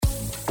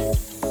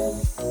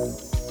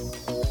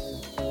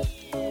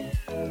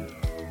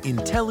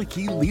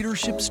Entelechy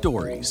Leadership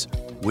Stories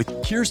with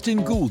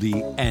Kirsten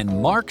Gouldy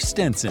and Mark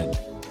Stenson.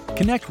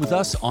 Connect with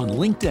us on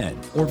LinkedIn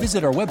or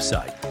visit our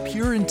website,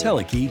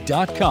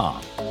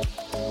 pureentelechy.com.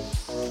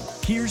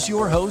 Here's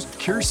your host,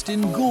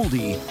 Kirsten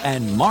Gouldy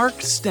and Mark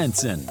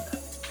Stenson.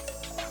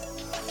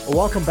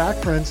 Welcome back,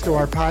 friends, to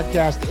our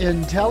podcast,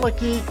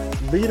 Entelechy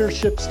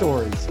Leadership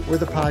Stories. We're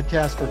the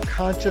podcast for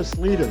conscious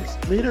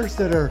leaders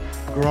that are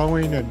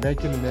growing and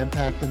making an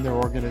impact in their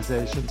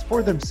organizations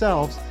for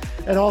themselves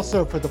and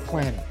also for the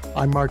planet.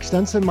 I'm Mark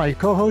Stenson. My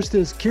co-host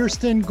is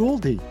Kirsten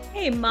Gouldy.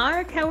 Hey,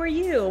 Mark, how are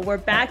you? We're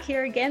back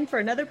here again for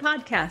another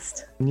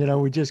podcast. You know,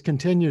 we just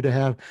continue to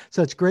have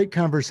such great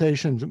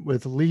conversations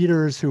with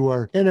leaders who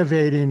are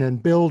innovating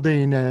and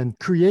building and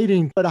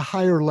creating at a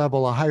higher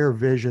level, a higher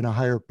vision, a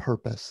higher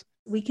purpose.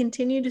 We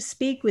continue to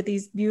speak with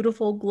these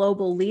beautiful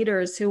global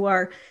leaders who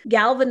are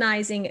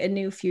galvanizing a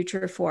new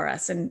future for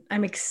us. And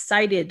I'm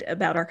excited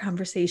about our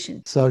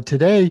conversation. So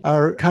today,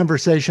 our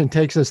conversation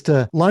takes us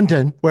to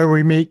London, where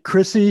we meet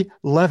Chrissy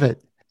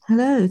Levitt.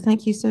 Hello.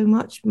 Thank you so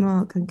much,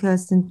 Mark and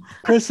Kirsten.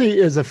 Chrissy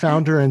is a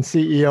founder and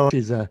CEO.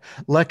 She's a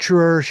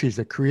lecturer. She's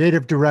a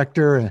creative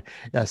director,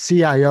 a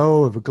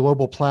CIO of a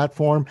global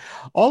platform,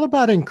 all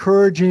about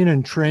encouraging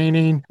and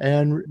training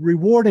and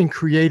rewarding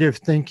creative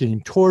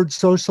thinking towards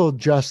social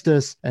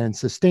justice and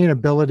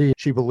sustainability.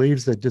 She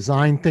believes that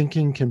design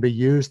thinking can be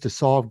used to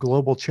solve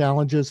global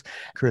challenges.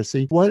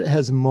 Chrissy, what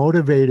has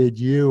motivated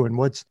you and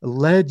what's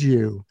led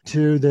you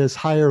to this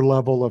higher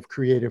level of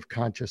creative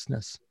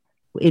consciousness?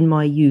 In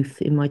my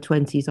youth, in my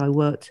 20s, I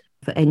worked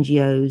for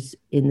NGOs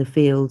in the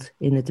field,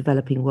 in the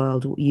developing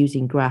world,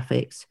 using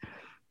graphics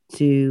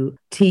to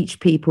teach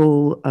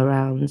people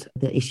around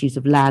the issues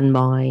of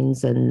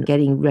landmines and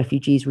getting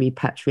refugees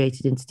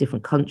repatriated into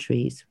different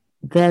countries.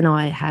 Then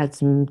I had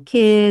some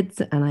kids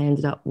and I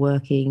ended up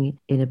working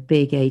in a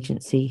big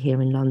agency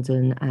here in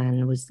London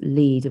and was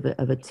lead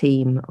of a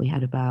team. I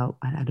had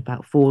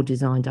about 4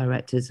 design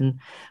directors, and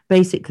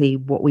basically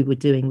what we were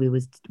doing,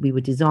 we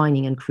were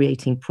designing and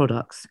creating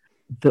products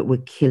that were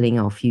killing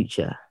our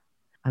future.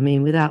 I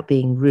mean, without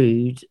being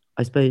rude,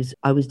 I suppose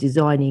I was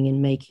designing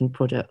and making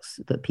products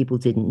that people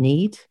didn't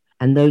need,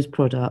 and those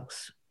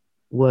products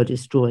were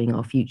destroying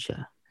our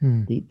future.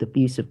 The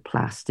use of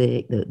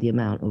plastic, the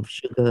amount of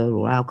sugar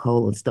or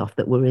alcohol and stuff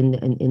that were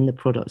in the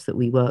products that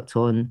we worked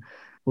on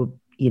were,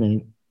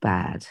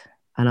 bad.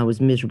 And I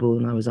was miserable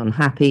and I was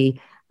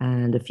unhappy.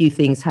 And a few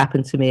things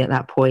happened to me at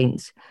that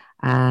point,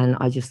 and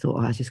I just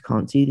thought, I just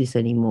can't do this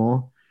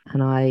anymore.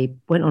 And I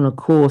went on a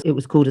course. It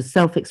was called a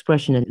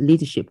self-expression and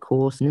leadership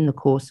course. And in the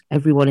course,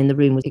 everyone in the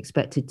room was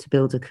expected to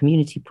build a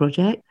community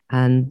project.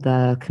 And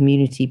the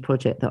community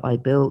project that I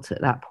built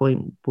at that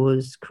point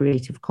was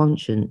Creative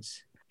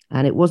Conscience.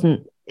 And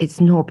it's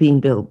not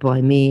being built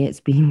by me. It's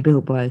being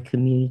built by a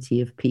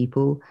community of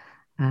people.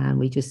 And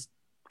we just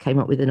came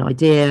up with an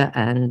idea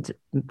and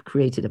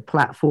created a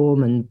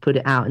platform and put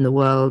it out in the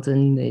world,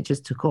 and it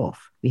just took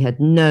off. We had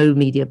no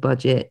media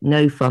budget,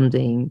 no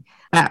funding,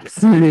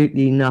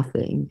 absolutely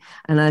nothing.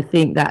 And I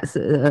think that's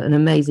an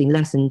amazing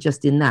lesson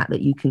just in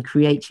that you can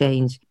create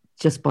change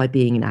just by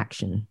being in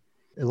action.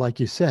 Like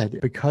you said,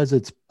 because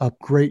it's a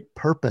great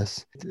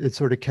purpose, it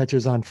sort of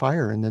catches on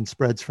fire and then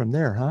spreads from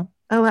there, huh?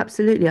 Oh,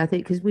 absolutely. I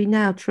think because we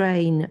now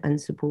train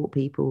and support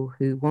people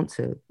who want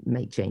to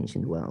make change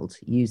in the world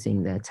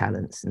using their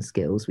talents and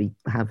skills. We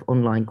have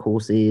online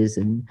courses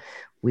and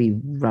we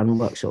run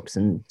workshops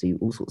and do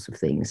all sorts of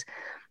things.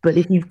 But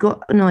if you've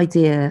got an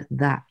idea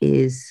that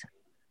is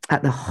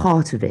at the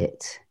heart of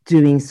it,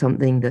 doing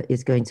something that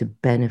is going to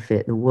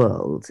benefit the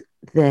world,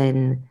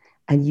 and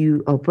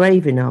you are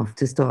brave enough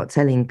to start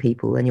telling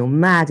people, and you're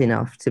mad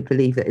enough to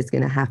believe that it's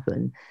going to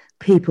happen,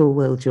 people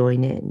will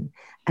join in.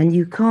 And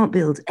you can't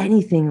build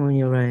anything on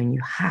your own.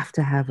 You have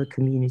to have a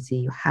community.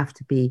 You have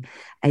to be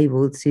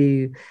able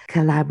to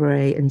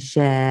collaborate and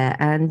share.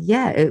 And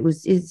yeah, it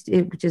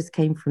just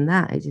came from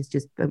that. It is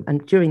just,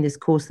 and during this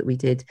course that we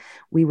did,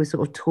 we were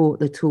sort of taught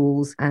the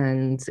tools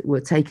and were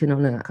taken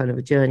on a kind of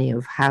a journey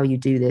of how you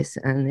do this.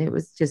 And it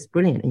was just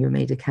brilliant. And you were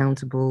made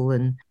accountable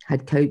and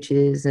had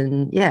coaches.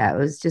 And yeah, it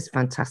was just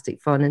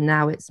fantastic fun. And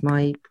now it's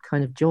my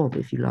kind of job,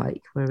 if you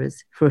like.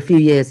 Whereas for a few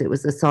years, it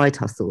was a side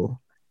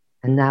hustle.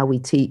 And now we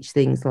teach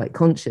things like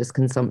conscious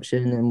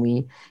consumption, and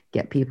we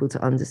get people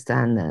to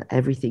understand that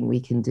everything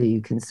we can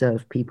do can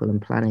serve people and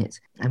planet,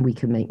 and we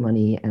can make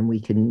money and we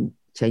can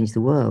change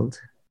the world.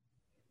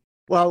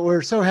 Well,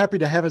 we're so happy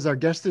to have as our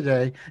guest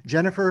today,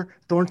 Jennifer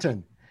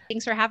Thornton.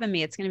 Thanks for having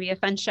me. It's going to be a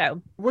fun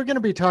show. We're going to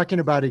be talking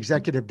about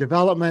executive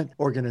development,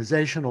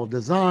 organizational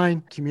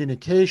design,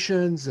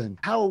 communications, and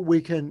how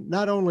we can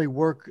not only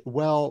work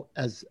well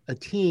as a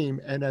team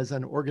and as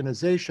an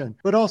organization,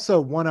 but also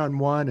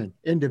one-on-one and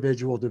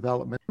individual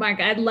development.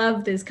 Mark, I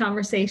love this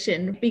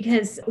conversation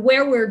because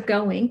where we're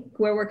going,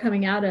 where we're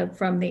coming out of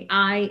from the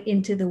I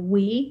into the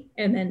we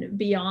and then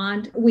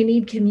beyond, we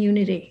need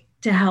community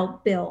to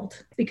help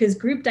build, because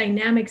group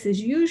dynamics is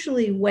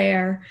usually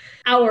where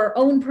our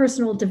own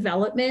personal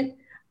development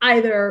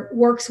either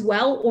works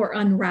well or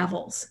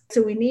unravels.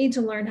 So we need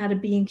to learn how to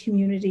be in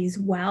communities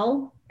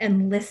well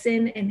and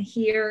listen and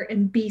hear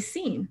and be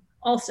seen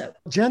also.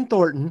 Jen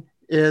Thornton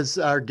is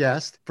our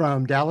guest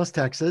from Dallas,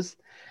 Texas,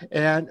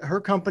 and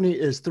her company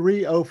is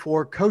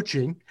 304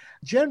 Coaching.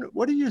 Jen,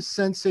 what are you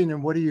sensing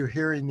and what are you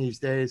hearing these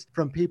days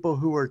from people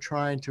who are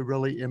trying to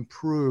really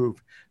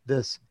improve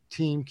this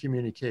team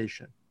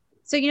communication?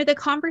 So, the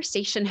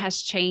conversation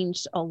has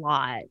changed a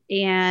lot.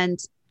 And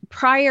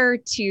prior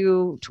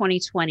to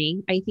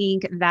 2020, I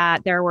think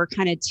that there were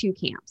kind of two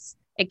camps.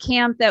 A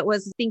camp that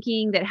was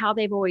thinking that how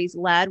they've always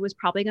led was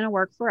probably going to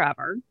work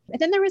forever. And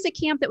then there was a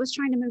camp that was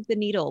trying to move the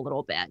needle a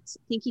little bit,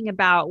 thinking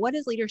about what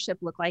does leadership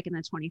look like in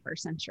the 21st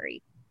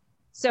century?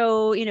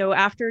 So,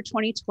 after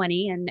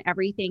 2020 and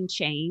everything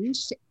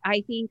changed,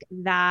 I think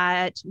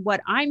that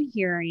what I'm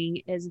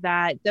hearing is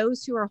that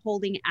those who are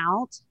holding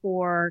out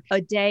for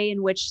a day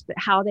in which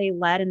how they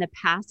led in the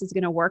past is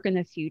going to work in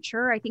the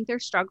future, I think they're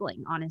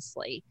struggling,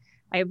 honestly.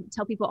 I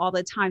tell people all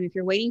the time, if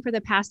you're waiting for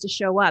the past to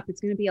show up, it's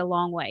going to be a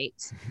long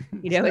wait.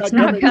 It's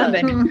not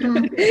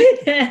coming.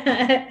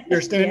 You're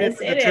standing at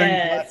the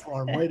train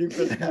platform waiting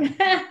for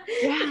that.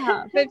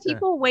 Yeah, but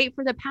people wait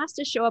for the past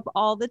to show up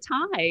all the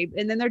time,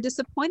 and then they're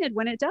disappointed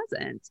when it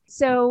doesn't.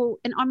 So,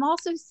 and I'm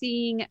also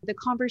seeing the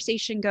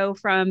conversation go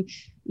from,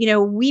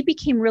 we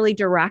became really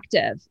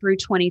directive through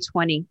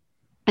 2020.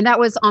 And that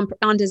was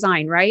on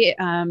design, right?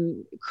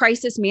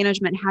 Crisis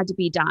management had to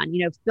be done.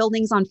 If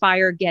building's on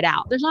fire, get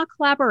out. There's not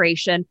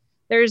collaboration.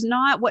 There's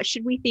not what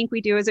should we think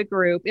we do as a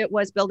group. It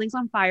was building's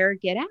on fire,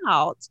 get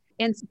out.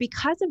 And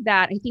because of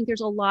that, I think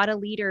there's a lot of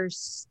leaders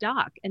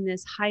stuck in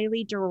this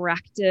highly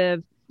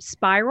directive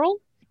spiral.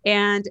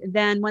 And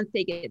then once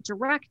they get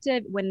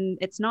directive, when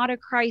it's not a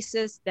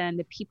crisis, then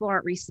the people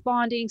aren't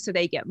responding. So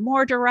they get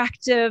more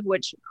directive,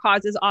 which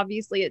causes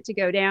obviously it to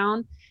go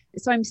down.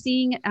 So I'm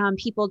seeing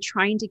people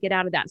trying to get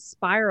out of that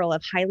spiral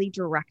of highly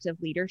directive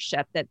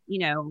leadership that,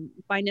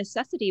 by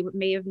necessity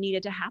may have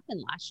needed to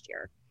happen last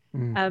year.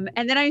 And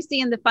then I'm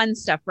seeing the fun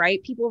stuff,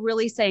 right? People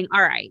really saying,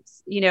 all right,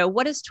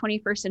 what does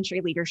 21st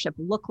century leadership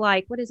look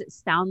like? What does it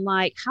sound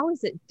like? How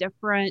is it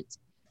different?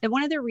 And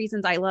one of the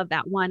reasons I love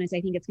that, one, is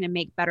I think it's going to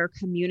make better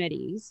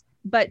communities.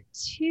 But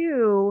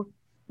two,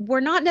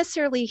 we're not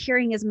necessarily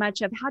hearing as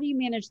much of how do you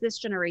manage this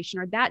generation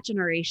or that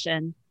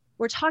generation.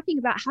 We're talking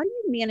about how do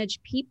you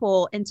manage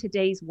people in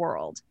today's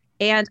world?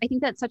 And I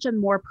think that's such a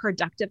more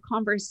productive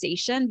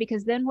conversation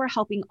because then we're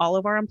helping all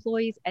of our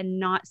employees and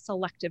not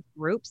selective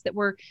groups that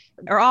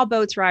are all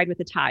boats ride with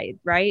the tide,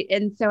 right?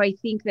 And so I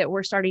think that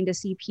we're starting to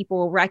see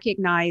people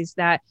recognize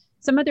that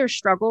some of their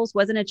struggles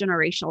wasn't a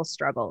generational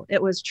struggle.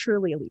 It was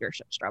truly a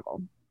leadership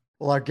struggle.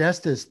 Well, our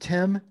guest is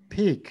Tim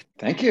Peake.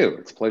 Thank you.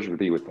 It's a pleasure to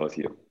be with both of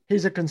you.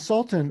 He's a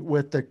consultant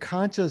with the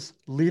Conscious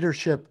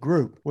Leadership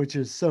Group, which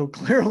is so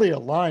clearly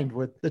aligned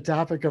with the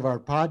topic of our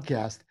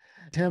podcast.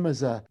 Tim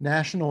is a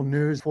national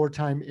news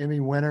 4-time Emmy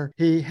winner.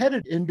 He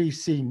headed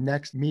NBC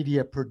Next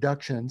Media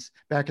Productions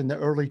back in the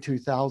early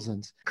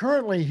 2000s.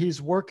 Currently,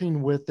 he's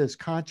working with this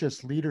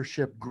Conscious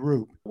Leadership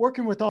Group,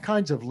 working with all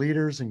kinds of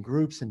leaders and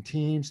groups and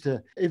teams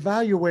to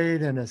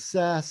evaluate and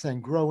assess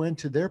and grow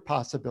into their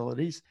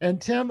possibilities.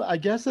 And Tim, I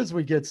guess as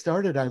we get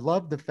started, I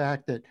love the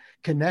fact that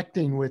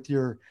connecting with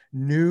your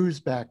news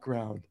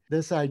background,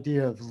 this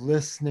idea of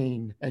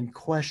listening and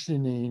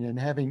questioning and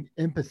having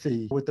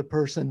empathy with the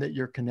person that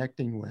you're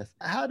connecting with.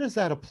 How does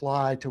that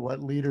apply to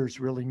what leaders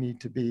really need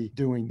to be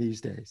doing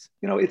these days?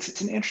 It's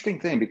an interesting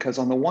thing because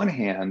on the one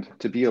hand,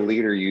 to be a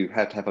leader, you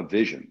have to have a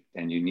vision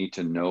and you need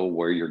to know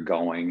where you're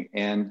going.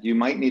 And you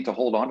might need to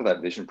hold on to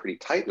that vision pretty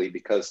tightly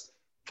because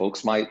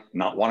folks might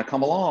not want to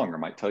come along or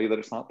might tell you that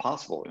it's not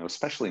possible,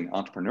 especially in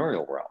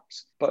entrepreneurial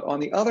realms. But on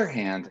the other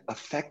hand,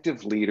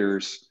 effective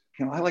leaders,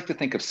 I like to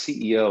think of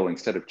CEO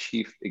instead of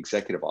chief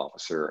executive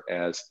officer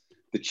as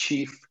the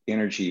chief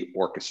energy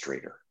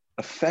orchestrator.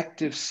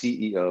 Effective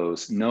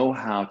CEOs know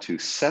how to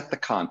set the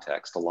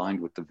context aligned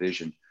with the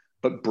vision,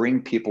 but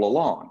bring people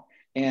along.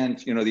 And,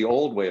 the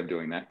old way of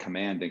doing that,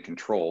 command and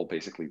control,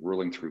 basically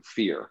ruling through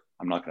fear.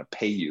 I'm not going to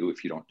pay you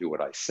if you don't do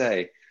what I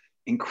say.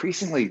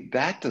 Increasingly,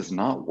 that does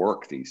not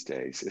work these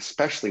days,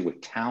 especially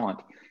with talent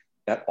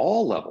at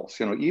all levels.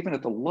 Even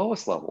at the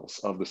lowest levels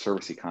of the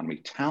service economy,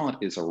 talent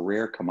is a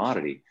rare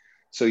commodity.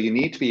 So you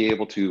need to be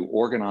able to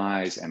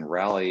organize and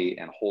rally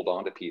and hold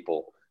on to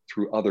people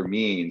through other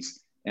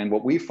means. And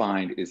what we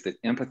find is that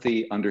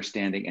empathy,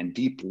 understanding, and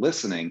deep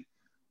listening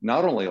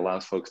not only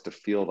allows folks to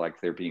feel like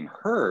they're being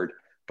heard,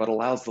 but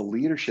allows the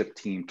leadership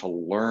team to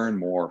learn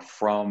more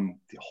from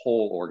the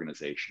whole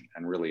organization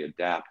and really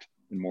adapt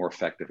in more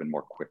effective and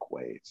more quick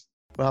ways.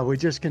 Well, we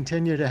just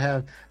continue to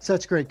have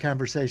such great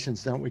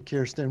conversations, don't we,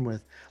 Kirsten,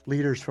 with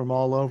leaders from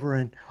all over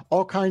and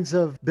all kinds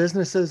of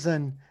businesses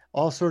and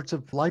all sorts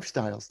of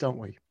lifestyles, don't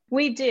we?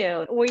 We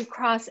do. We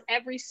cross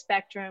every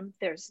spectrum.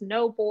 There's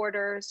no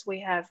borders. We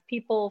have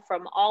people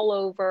from all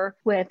over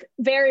with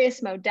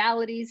various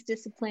modalities,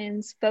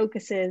 disciplines,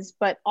 focuses,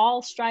 but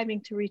all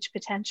striving to reach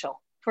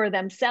potential. for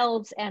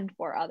themselves and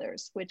for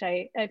others, which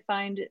I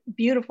find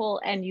beautiful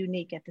and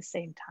unique at the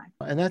same time.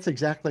 And that's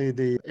exactly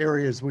the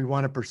areas we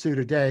want to pursue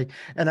today.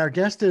 And our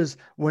guest is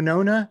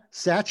Winona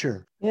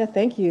Satcher. Yeah,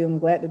 thank you. I'm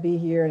glad to be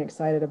here and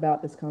excited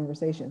about this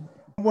conversation.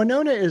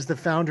 Winona is the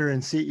founder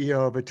and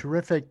CEO of a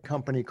terrific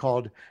company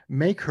called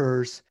Make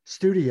Hers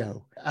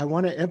Studio. I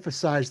want to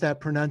emphasize that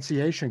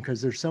pronunciation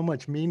because there's so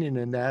much meaning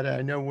in that.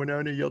 I know,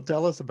 Winona, you'll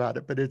tell us about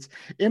it, but it's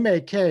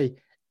MAKHERS,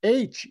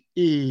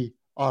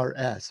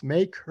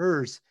 Make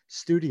Hers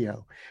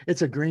Studio.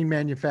 It's a green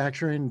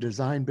manufacturing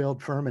design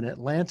build firm in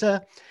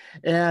Atlanta.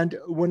 And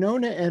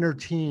Winona and her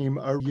team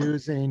are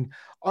using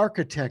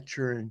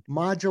architecture and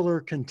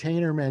modular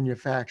container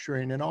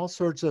manufacturing and all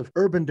sorts of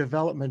urban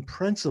development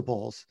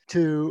principles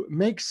to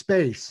make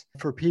space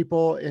for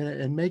people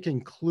and make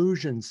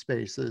inclusion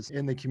spaces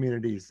in the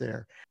communities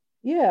there.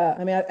 Yeah,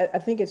 I mean, I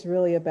think it's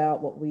really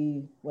about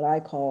what I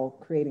call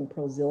creating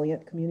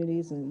prosilient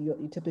communities. And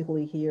you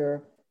typically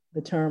hear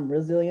the term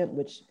resilient,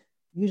 which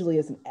usually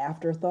is an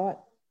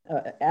afterthought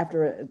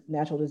after a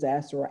natural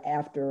disaster or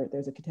after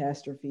there's a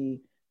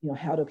catastrophe.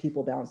 How do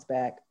people bounce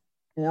back?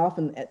 And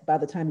often by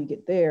the time you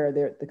get there,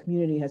 the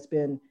community has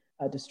been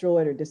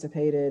destroyed or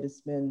dissipated. It's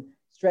been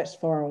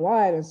stretched far and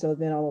wide. And so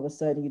then all of a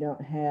sudden you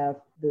don't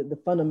have the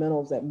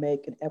fundamentals that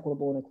make an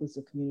equitable and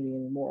inclusive community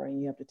anymore.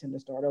 And you have to tend to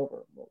start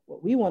over.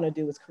 What we want to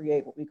do is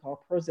create what we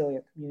call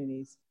prosilient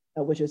communities,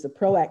 which is a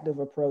proactive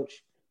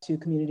approach to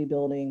community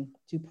building,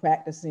 to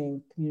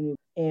practicing community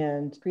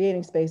and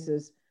creating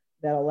spaces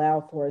that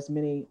allow for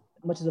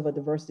much of a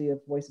diversity of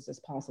voices as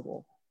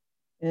possible.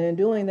 And in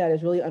doing that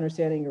is really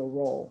understanding your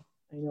role.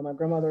 My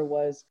grandmother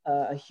was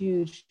a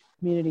huge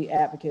community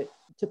advocate,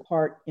 took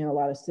part in a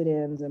lot of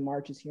sit-ins and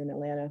marches here in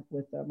Atlanta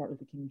with Martin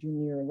Luther King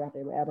Jr. and Ralph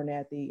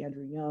Abernathy,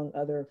 Andrew Young,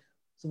 other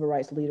civil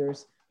rights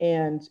leaders.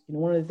 And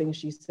one of the things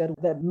she said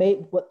that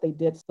made what they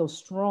did so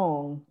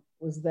strong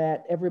was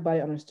that everybody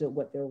understood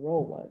what their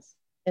role was.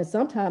 And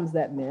sometimes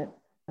that meant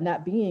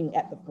not being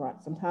at the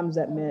front. Sometimes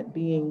that meant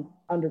being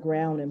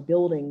underground and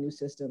building new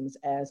systems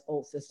as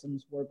old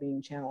systems were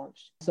being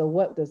challenged. So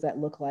what does that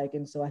look like?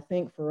 And so I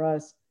think for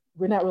us,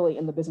 we're not really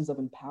in the business of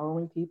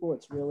empowering people.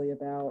 It's really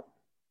about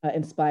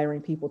inspiring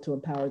people to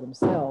empower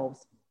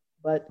themselves,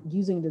 but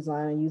using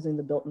design, using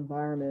the built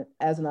environment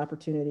as an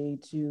opportunity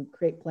to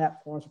create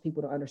platforms for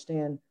people to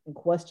understand and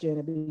question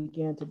and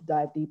begin to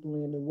dive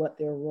deeply into what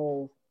their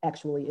role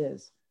actually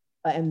is.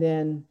 And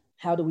then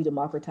how do we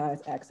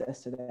democratize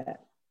access to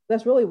that?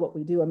 That's really what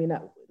we do. I mean,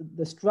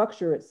 the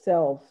structure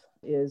itself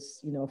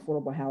is,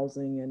 affordable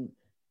housing and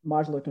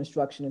modular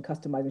construction and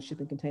customizing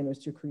shipping containers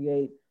to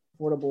create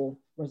affordable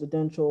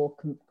residential,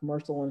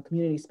 commercial, and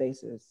community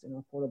spaces,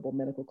 affordable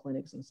medical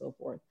clinics and so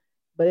forth.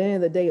 But at the end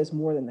of the day, it's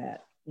more than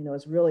that.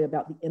 It's really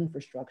about the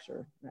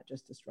infrastructure, not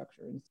just the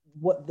structure. And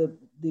what the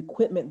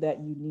equipment that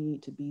you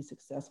need to be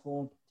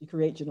successful, to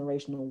create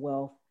generational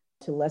wealth,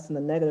 to lessen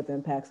the negative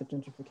impacts of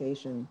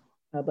gentrification,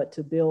 but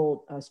to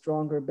build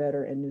stronger,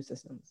 better, and new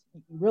systems.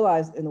 You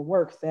realize in the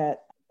work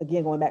that,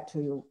 again, going back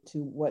to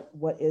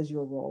what is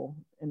your role?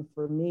 And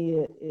for me,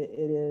 it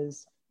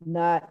is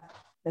not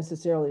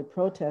necessarily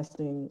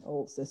protesting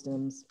old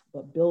systems,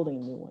 but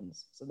building new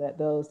ones so that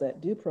those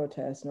that do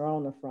protest and are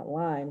on the front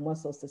line,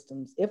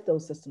 if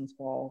those systems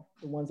fall,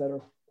 the ones that are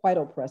quite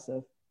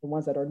oppressive, the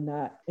ones that are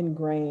not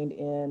ingrained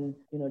in,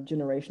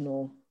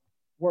 generational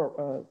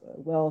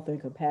wealth and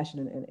compassion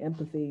and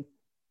empathy,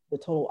 the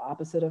total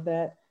opposite of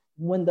that,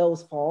 when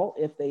those fall,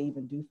 if they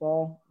even do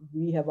fall,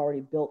 we have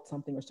already built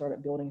something or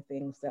started building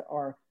things that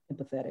are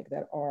empathetic,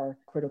 that are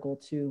critical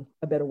to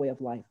a better way of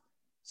life.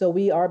 So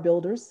we are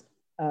builders.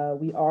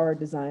 We are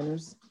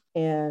designers,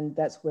 and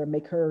that's where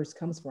Make Hers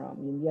comes from.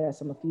 And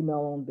yes, I'm a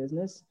female-owned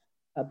business,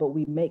 but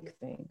we make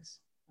things.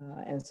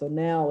 And so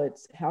now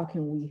it's how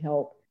can we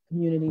help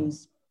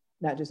communities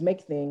not just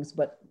make things,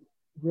 but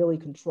really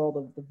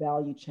control the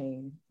value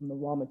chain from the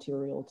raw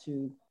material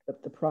to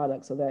the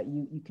product so that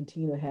you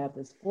continue to have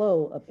this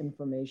flow of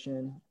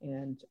information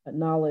and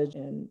knowledge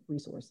and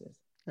resources.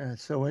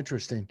 It's so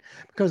interesting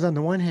because on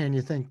the one hand,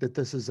 you think that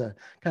this is a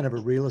kind of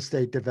a real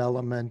estate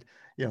development,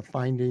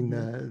 finding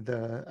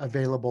the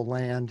available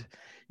land,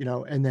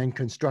 and then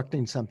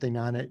constructing something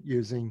on it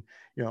using,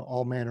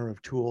 all manner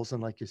of tools.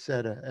 And like you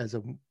said, as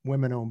a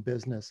women-owned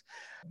business,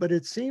 but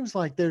it seems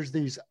like there's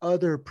these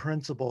other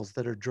principles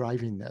that are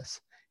driving this,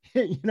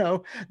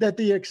 that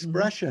the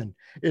expression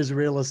is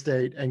real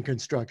estate and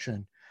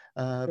construction,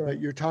 Sure. But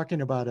you're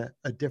talking about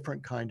a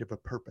different kind of a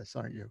purpose,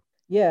 aren't you?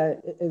 Yeah,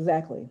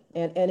 exactly.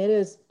 And it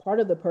is part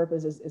of the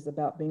purpose is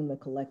about being the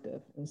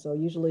collective. And so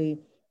usually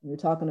when you're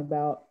talking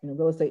about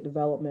real estate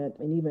development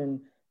and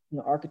even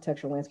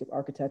architecture, landscape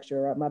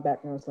architecture, my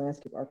background is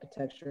landscape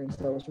architecture. And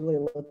so it's really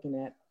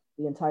looking at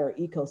the entire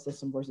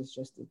ecosystem versus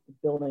just the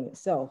building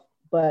itself.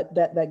 But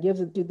that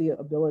gives it the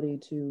ability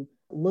to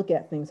look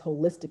at things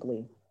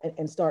holistically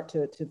and start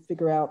to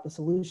figure out the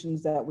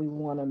solutions that we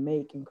want to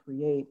make and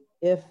create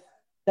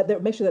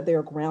make sure that they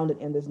are grounded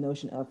in this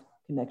notion of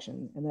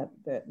connection and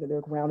that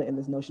they're grounded in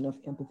this notion of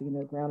empathy and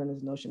they're grounded in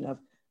this notion of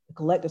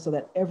collective so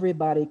that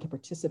everybody can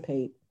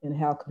participate in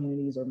how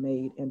communities are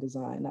made and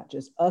designed, not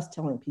just us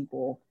telling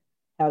people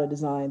how to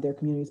design their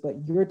communities, but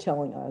you're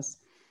telling us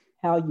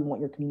how you want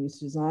your communities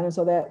to design, and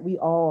so that we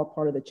all are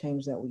part of the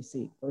change that we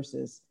seek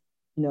versus,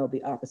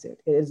 the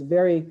opposite. It is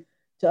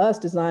to us,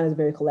 design is a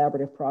very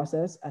collaborative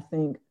process. I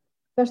think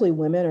especially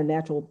women are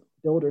natural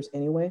builders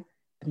anyway,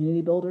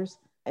 community builders.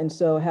 And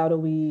so how do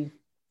we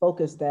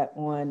focus that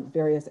on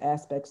various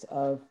aspects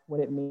of what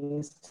it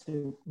means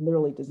to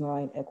literally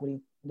design equity,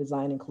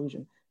 design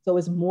inclusion? So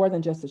it's more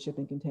than just the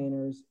shipping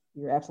containers.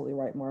 You're absolutely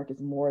right, Mark.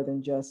 It's more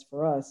than just,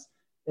 for us,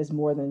 it's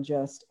more than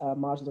just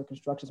modular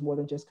construction. It's more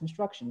than just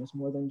construction. It's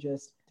more than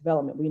just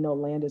development. We know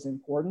land is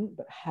important,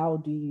 but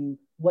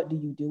what do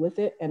you do with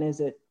it? And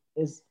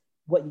is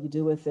what you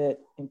do with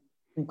it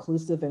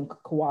inclusive and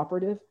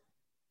cooperative?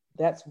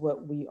 That's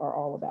what we are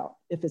all about.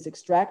 If it's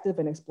extractive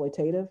and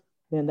exploitative,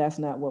 then that's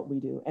not what we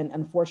do. And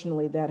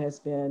unfortunately, that has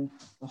been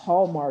the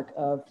hallmark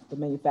of the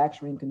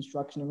manufacturing,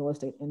 construction, and real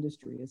estate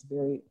industry. It's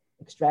very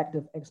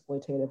extractive,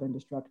 exploitative, and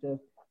destructive.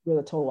 We're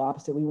the total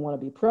opposite. We want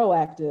to be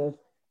proactive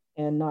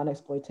and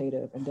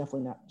non-exploitative, and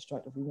definitely not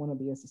destructive. We want to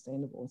be as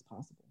sustainable as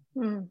possible.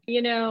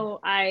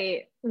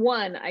 I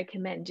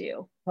commend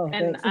you.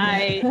 And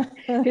thanks.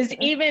 because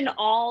even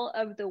all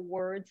of the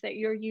words that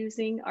you're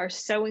using are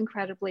so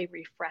incredibly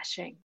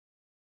refreshing.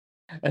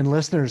 And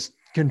listeners,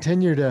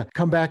 continue to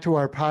come back to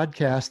our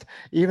podcast.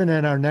 Even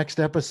in our next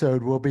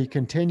episode, we'll be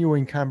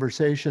continuing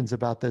conversations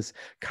about this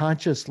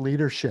conscious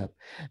leadership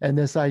and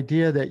this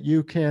idea that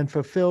you can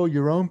fulfill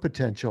your own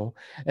potential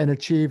and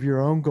achieve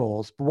your own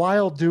goals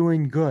while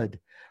doing good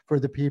for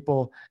the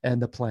people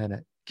and the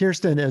planet.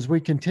 Kirsten, as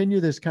we continue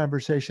this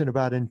conversation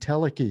about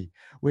Entelechy,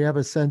 we have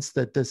a sense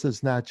that this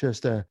is not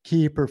just a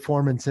key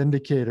performance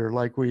indicator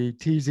like we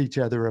tease each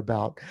other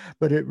about,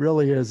 but it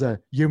really is a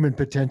human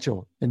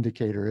potential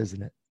indicator,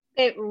 isn't it?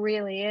 It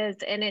really is.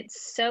 And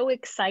it's so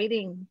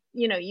exciting.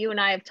 You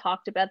and I have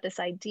talked about this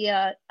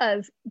idea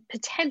of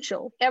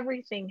potential.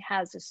 Everything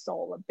has a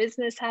soul. A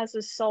business has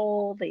a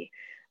soul. The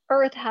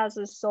earth has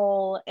a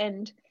soul.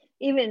 And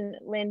even,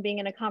 Lynn, being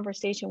in a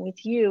conversation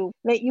with you,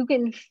 that you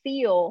can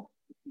feel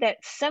that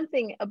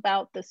something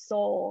about the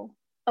soul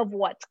of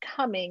what's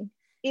coming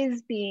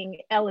is being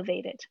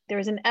elevated.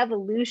 There's an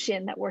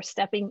evolution that we're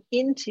stepping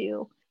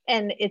into,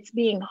 and it's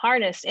being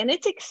harnessed. And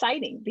it's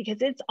exciting because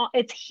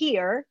it's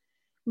here,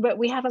 but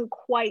we haven't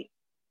quite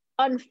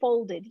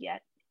unfolded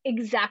yet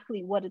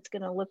exactly what it's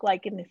going to look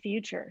like in the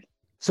future.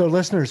 So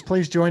listeners,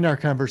 please join our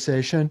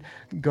conversation.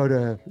 Go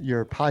to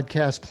your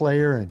podcast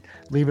player and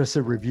leave us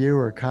a review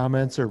or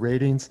comments or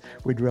ratings.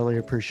 We'd really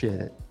appreciate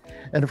it.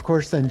 And of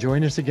course, then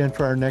join us again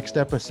for our next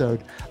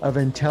episode of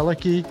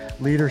Entelechy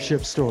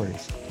Leadership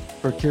Stories.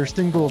 For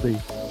Kirsten Gouldy,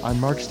 I'm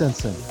Mark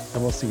Stinson,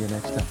 and we'll see you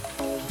next time.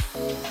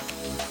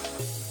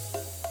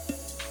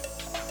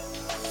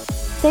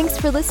 Thanks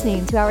for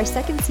listening to our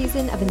second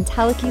season of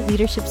Entelechy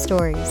Leadership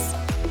Stories.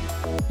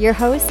 Your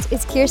host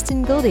is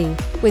Kirsten Gouldy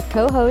with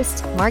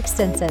co-host Mark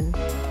Stinson.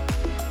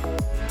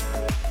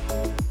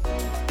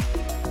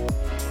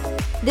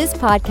 This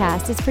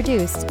podcast is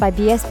produced by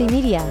BSB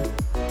Media.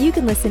 You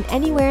can listen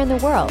anywhere in the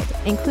world,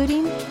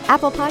 including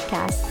Apple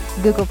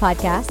Podcasts, Google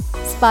Podcasts,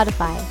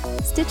 Spotify,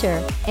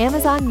 Stitcher,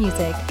 Amazon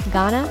Music,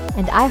 Ghana,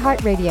 and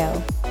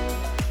iHeartRadio.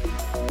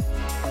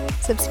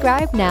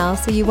 Subscribe now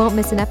so you won't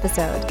miss an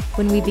episode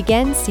when we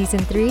begin Season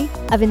 3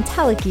 of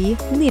Entelechy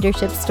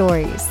Leadership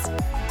Stories.